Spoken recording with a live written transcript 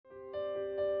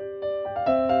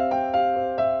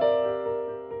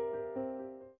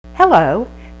Hello,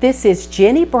 this is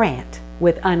Ginny Brandt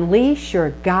with Unleash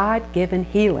Your God-Given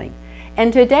Healing.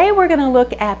 And today we're going to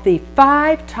look at the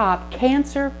 5 top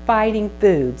cancer-fighting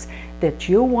foods that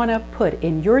you'll want to put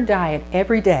in your diet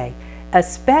every day,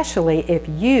 especially if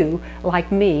you, like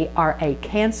me, are a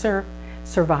cancer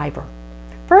survivor.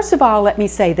 First of all, let me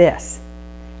say this.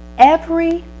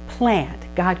 Every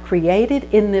plant God created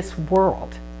in this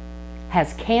world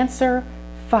has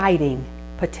cancer-fighting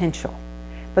potential.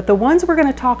 But the ones we're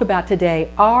going to talk about today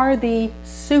are the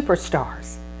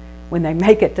superstars when they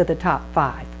make it to the top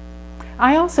 5.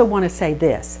 I also want to say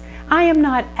this. I am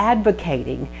not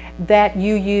advocating that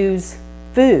you use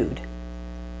food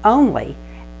only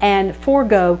and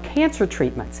forego cancer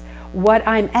treatments. What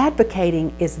I'm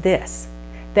advocating is this,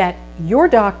 that your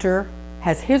doctor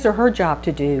has his or her job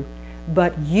to do,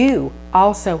 but you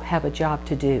also have a job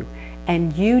to do,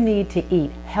 and you need to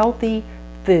eat healthy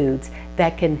foods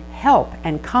that can help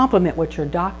and complement what your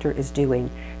doctor is doing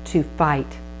to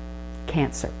fight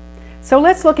cancer. So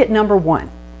let's look at number 1,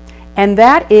 and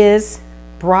that is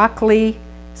broccoli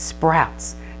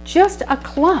sprouts. Just a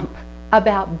clump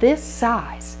about this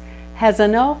size has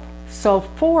enough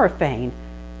sulforaphane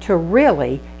to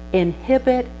really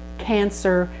inhibit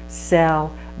cancer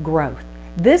cell growth.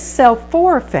 This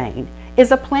sulforaphane is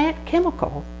a plant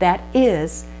chemical that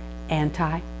is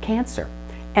anti-cancer.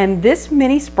 And this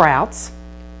mini sprouts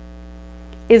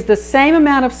is the same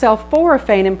amount of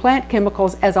sulforaphane in plant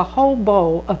chemicals as a whole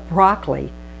bowl of broccoli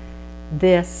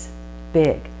this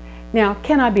big. Now,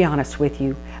 can I be honest with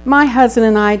you? My husband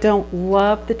and I don't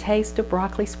love the taste of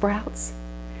broccoli sprouts,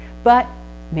 but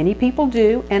many people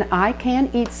do, and I can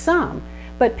eat some.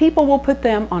 But people will put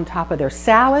them on top of their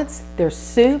salads, their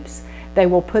soups, they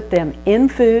will put them in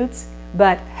foods,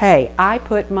 but hey, I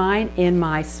put mine in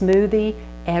my smoothie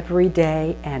every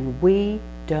day, and we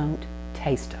don't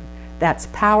taste them. That's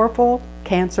powerful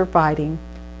cancer-fighting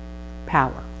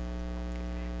power.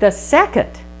 The second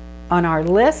on our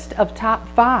list of top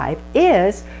 5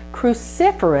 is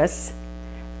cruciferous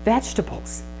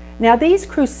vegetables. Now, these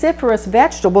cruciferous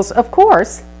vegetables, of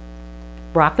course,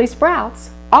 broccoli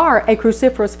sprouts are a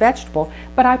cruciferous vegetable,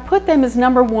 but I put them as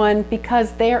number 1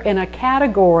 because they're in a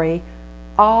category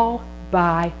all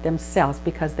by themselves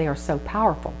because they are so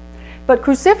powerful. But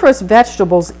cruciferous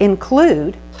vegetables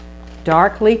include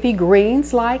dark leafy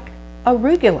greens like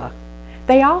arugula.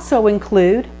 They also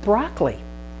include broccoli.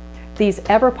 These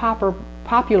ever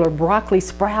popular broccoli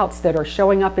sprouts that are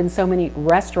showing up in so many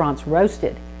restaurants,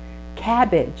 roasted,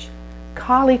 cabbage,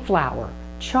 cauliflower,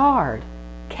 chard,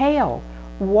 kale,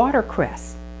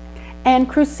 watercress. And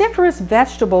cruciferous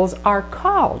vegetables are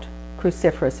called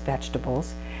cruciferous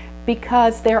vegetables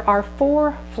because there are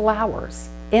 4 flowers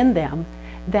in them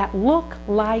that look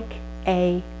like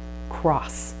a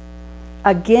cross.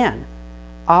 Again,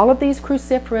 all of these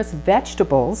cruciferous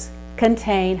vegetables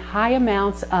contain high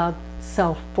amounts of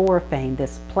sulforaphane,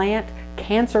 this plant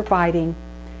cancer-fighting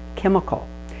chemical.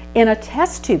 In a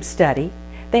test tube study,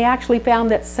 they actually found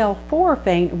that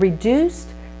sulforaphane reduced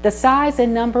the size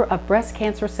and number of breast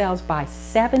cancer cells by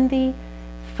 75%.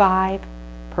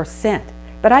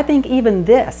 But I think even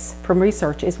this from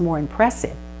research is more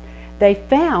impressive. They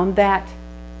found that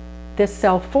this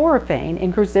sulforaphane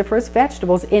in cruciferous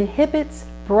vegetables inhibits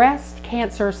breast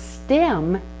cancer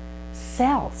stem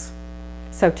cells.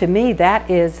 So to me, that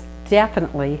is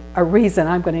definitely a reason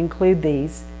I'm going to include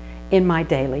these in my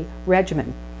daily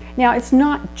regimen. Now, it's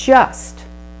not just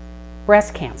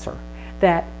breast cancer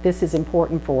that this is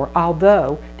important for,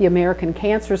 although the American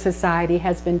Cancer Society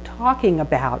has been talking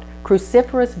about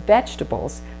cruciferous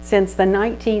vegetables since the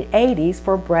 1980s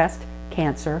for breast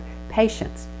cancer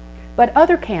patients. But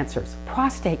other cancers,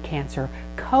 prostate cancer,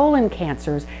 colon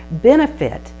cancers,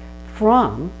 benefit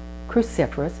from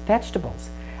cruciferous vegetables.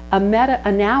 A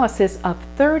meta-analysis of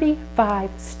 35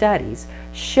 studies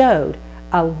showed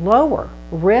a lower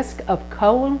risk of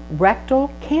colorectal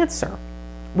cancer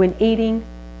when eating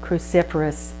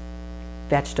cruciferous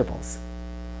vegetables.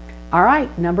 All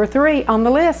right, number 3 on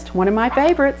the list, one of my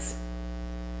favorites,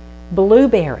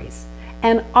 blueberries.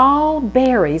 And all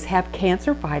berries have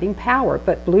cancer-fighting power,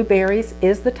 but blueberries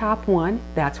is the top one.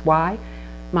 That's why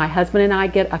my husband and I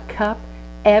get a cup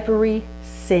every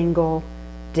single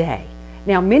day.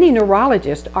 Now, many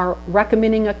neurologists are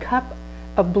recommending a cup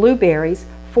of blueberries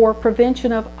for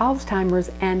prevention of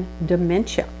Alzheimer's and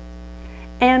dementia.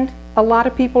 And a lot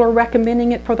of people are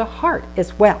recommending it for the heart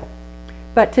as well.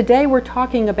 But today we're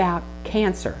talking about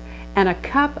cancer, and a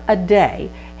cup a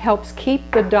day helps keep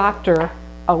the doctor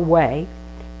away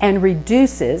and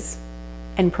reduces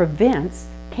and prevents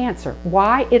cancer.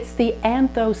 Why? It's the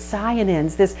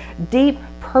anthocyanins, this deep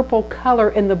purple color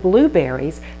in the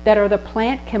blueberries that are the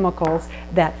plant chemicals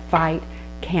that fight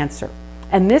cancer.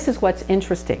 And this is what's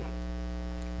interesting.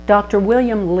 Dr.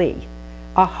 William Lee,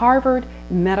 a Harvard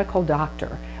medical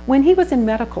doctor, when he was in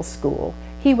medical school,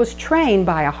 he was trained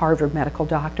by a Harvard medical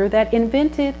doctor that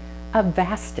invented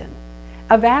Avastin.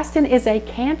 Avastin is a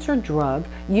cancer drug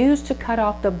used to cut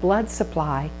off the blood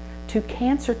supply to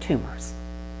cancer tumors.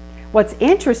 What's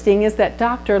interesting is that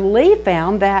Dr. Lee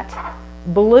found that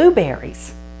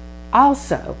blueberries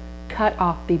also cut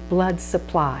off the blood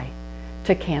supply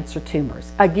to cancer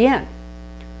tumors. Again,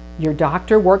 your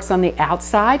doctor works on the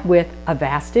outside with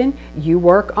Avastin, you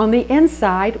work on the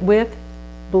inside with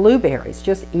blueberries,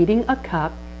 just eating a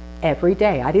cup every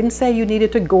day. I didn't say you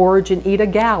needed to gorge and eat a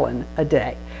gallon a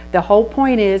day. The whole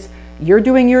point is you're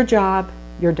doing your job,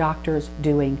 your doctor's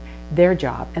doing their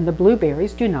job, and the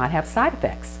blueberries do not have side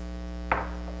effects.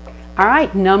 All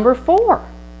right, number 4,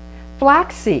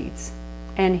 flax seeds.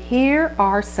 And here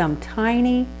are some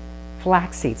tiny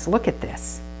flax seeds. Look at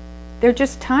this. They're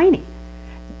just tiny.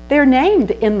 They're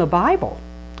named in the Bible,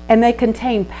 and they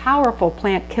contain powerful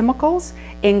plant chemicals,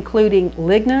 including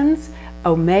lignans,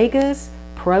 omegas,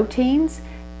 proteins,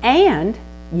 and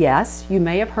yes, you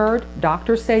may have heard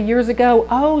doctors say years ago,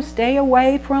 oh, stay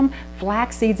away from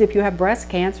flax seeds if you have breast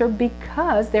cancer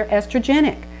because they're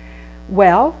estrogenic.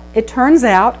 Well, it turns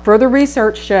out, further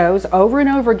research shows over and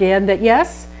over again that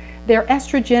yes, they're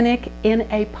estrogenic in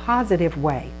a positive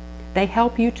way. They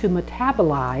help you to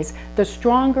metabolize the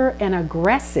stronger and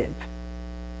aggressive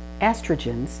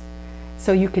estrogens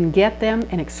so you can get them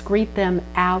and excrete them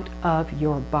out of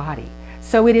your body.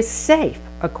 So it is safe,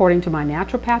 according to my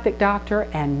naturopathic doctor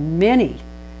and many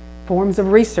forms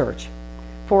of research,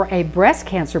 for a breast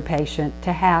cancer patient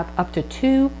to have up to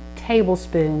 2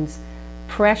 tablespoons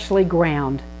freshly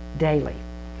ground daily.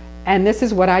 And this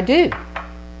is what I do.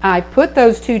 I put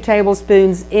those 2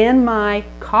 tablespoons in my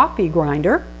coffee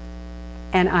grinder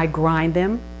and I grind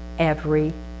them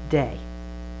every day.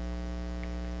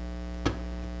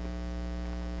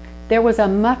 There was a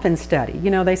muffin study.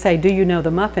 You know, they say, do you know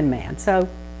the Muffin Man? So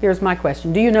here's my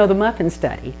question. Do you know the muffin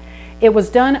study? It was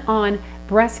done on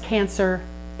breast cancer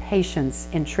patients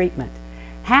in treatment.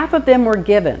 Half of them were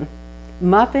given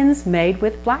muffins made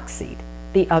with flaxseed.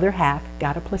 The other half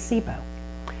got a placebo.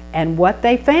 And what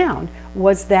they found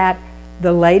was that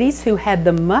the ladies who had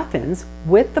the muffins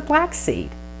with the flaxseed,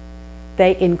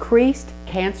 they increased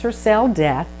cancer cell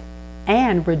death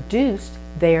and reduced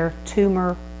their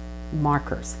tumor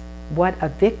markers. What a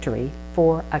victory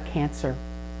for a cancer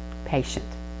patient.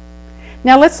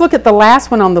 Now let's look at the last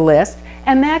one on the list,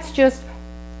 and that's just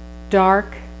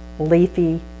dark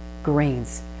leafy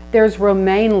greens. There's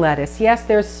romaine lettuce. Yes,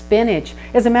 there's spinach.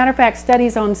 As a matter of fact,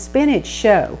 studies on spinach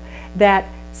show that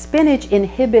spinach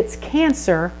inhibits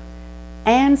cancer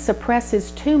and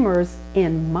suppresses tumors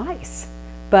in mice.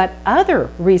 But other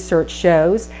research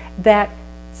shows that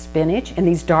spinach and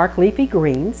these dark leafy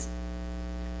greens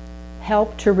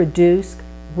help to reduce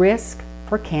risk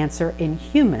for cancer in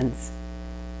humans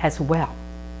as well.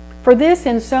 For this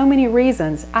and so many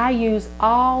reasons, I use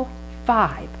all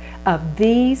 5 of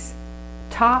these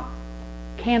top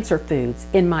cancer foods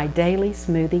in my daily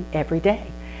smoothie every day.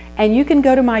 And you can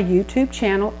go to my YouTube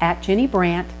channel at Ginny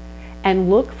Brandt and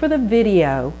look for the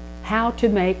video how to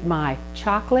make my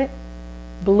chocolate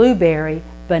blueberry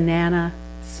banana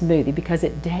smoothie, because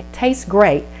it tastes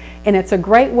great and it's a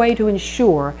great way to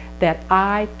ensure that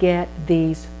I get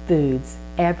these foods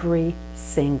every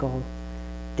single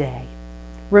day.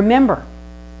 Remember,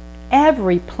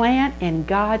 every plant in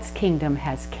God's kingdom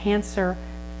has cancer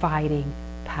fighting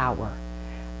power.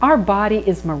 Our body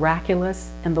is miraculous,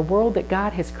 and the world that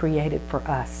God has created for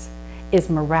us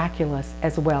is miraculous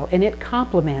as well, and it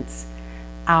complements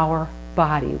our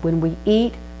body when we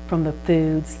eat from the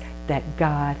foods that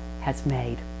God has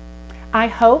made. I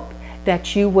hope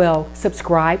that you will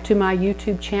subscribe to my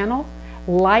YouTube channel,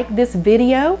 like this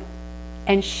video,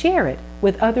 and share it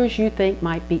with others you think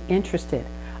might be interested.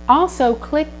 Also,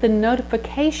 click the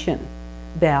notification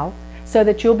bell so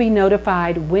that you'll be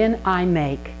notified when I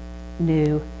make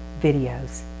new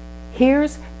videos.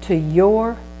 Here's to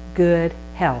your good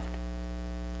health.